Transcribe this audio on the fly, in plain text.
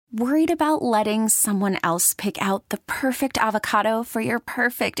Worried about letting someone else pick out the perfect avocado for your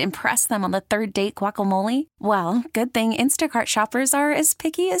perfect impress them on the third date guacamole? Well, good thing Instacart shoppers are as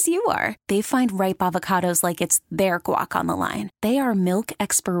picky as you are. They find ripe avocados like it's their guac on the line. They are milk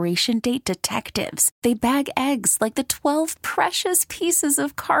expiration date detectives. They bag eggs like the 12 precious pieces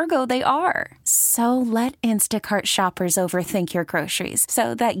of cargo they are. So let Instacart shoppers overthink your groceries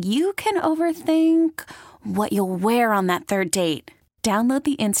so that you can overthink what you'll wear on that third date. Download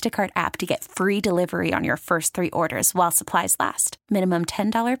the Instacart app to get free delivery on your first 3 orders while supplies last. Minimum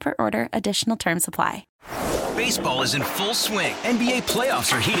 $10 per order. Additional terms apply. Baseball is in full swing. NBA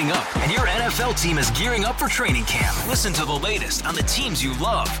playoffs are heating up, and your NFL team is gearing up for training camp. Listen to the latest on the teams you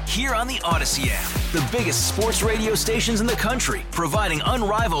love here on the Odyssey app. The biggest sports radio stations in the country, providing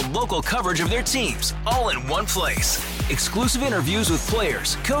unrivaled local coverage of their teams, all in one place. Exclusive interviews with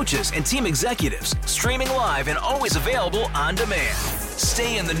players, coaches, and team executives, streaming live and always available on demand.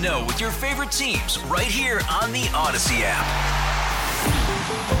 Stay in the know with your favorite teams right here on the Odyssey app.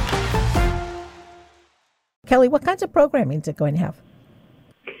 Kelly, what kinds of programming is it going to have?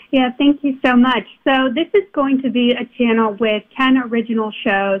 Yeah, thank you so much. So this is going to be a channel with 10 original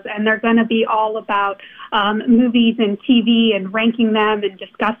shows, and they're going to be all about movies and TV and ranking them and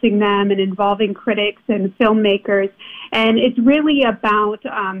discussing them and involving critics and filmmakers. And it's really about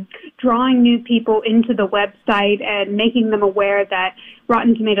drawing new people into the website and making them aware that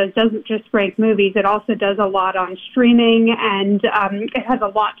Rotten Tomatoes doesn't just rank movies. It also does a lot on streaming, and it has a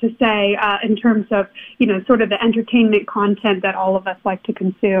lot to say in terms of, sort of the entertainment content that all of us like to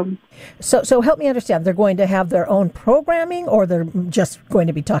consume. So help me understand. They're going to have their own programming, or they're just going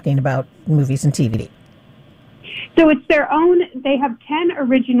to be talking about movies and TV? So it's their own. They have 10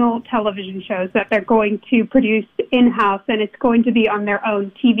 original television shows that they're going to produce in-house, and it's going to be on their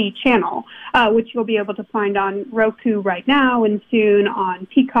own TV channel, which you'll be able to find on Roku right now and soon on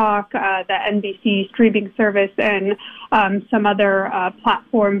Peacock, the NBC streaming service, and some other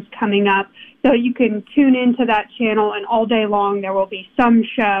platforms coming up. So you can tune into that channel, and all day long there will be some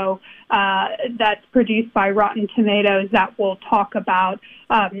show that's produced by Rotten Tomatoes that will talk about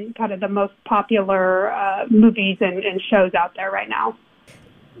kind of the most popular movies and shows out there right now.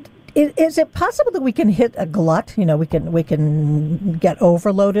 Is it possible that we can hit a glut? We can get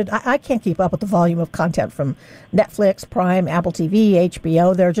overloaded. I can't keep up with the volume of content from Netflix, Prime, Apple TV,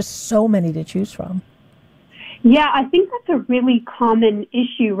 HBO. There are just so many to choose from. Yeah, I think that's a really common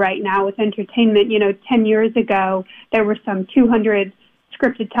issue right now with entertainment. 10 years ago, there were some 200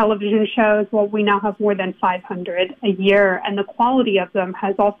 scripted television shows. Well, we now have more than 500 a year, and the quality of them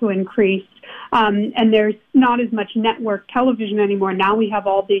has also increased. And there's not as much network television anymore. Now we have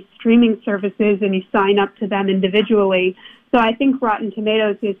all these streaming services, and you sign up to them individually. So I think Rotten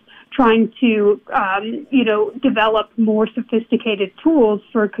Tomatoes is trying to, develop more sophisticated tools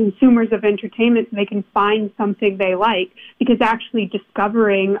for consumers of entertainment so they can find something they like, because actually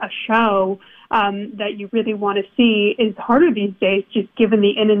discovering a show that you really want to see is harder these days, just given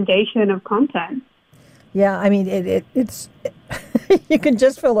the inundation of content. Yeah, I mean, it's you can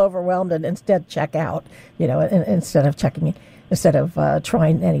just feel overwhelmed and instead check out, instead of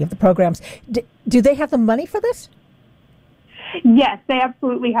trying any of the programs. Do they have the money for this? Yes, they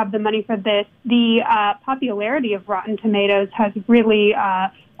absolutely have the money for this. The popularity of Rotten Tomatoes has really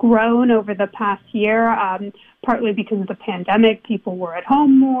grown over the past year, partly because of the pandemic. People were at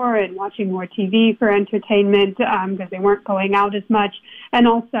home more and watching more TV for entertainment because they weren't going out as much. And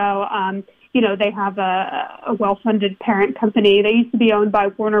also, they have a well-funded parent company. They used to be owned by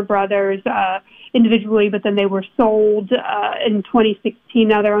Warner Brothers individually, but then they were sold in 2016.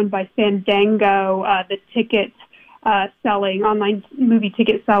 Now they're owned by Fandango, the online movie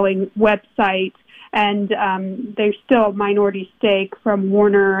ticket selling website, and there's still a minority stake from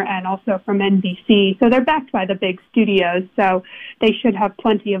Warner and also from NBC. So they're backed by the big studios, so they should have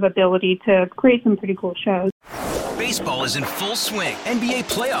plenty of ability to create some pretty cool shows. Baseball is in full swing. NBA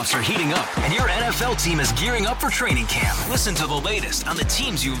playoffs are heating up, and your NFL team is gearing up for training camp. Listen to the latest on the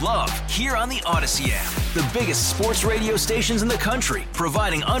teams you love here on the Odyssey app. The biggest sports radio stations in the country,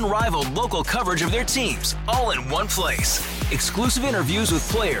 providing unrivaled local coverage of their teams, all in one place. Exclusive interviews with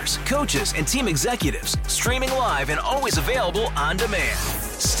players, coaches, and team executives, streaming live and always available on demand.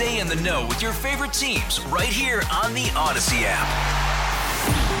 Stay in the know with your favorite teams right here on the Odyssey app.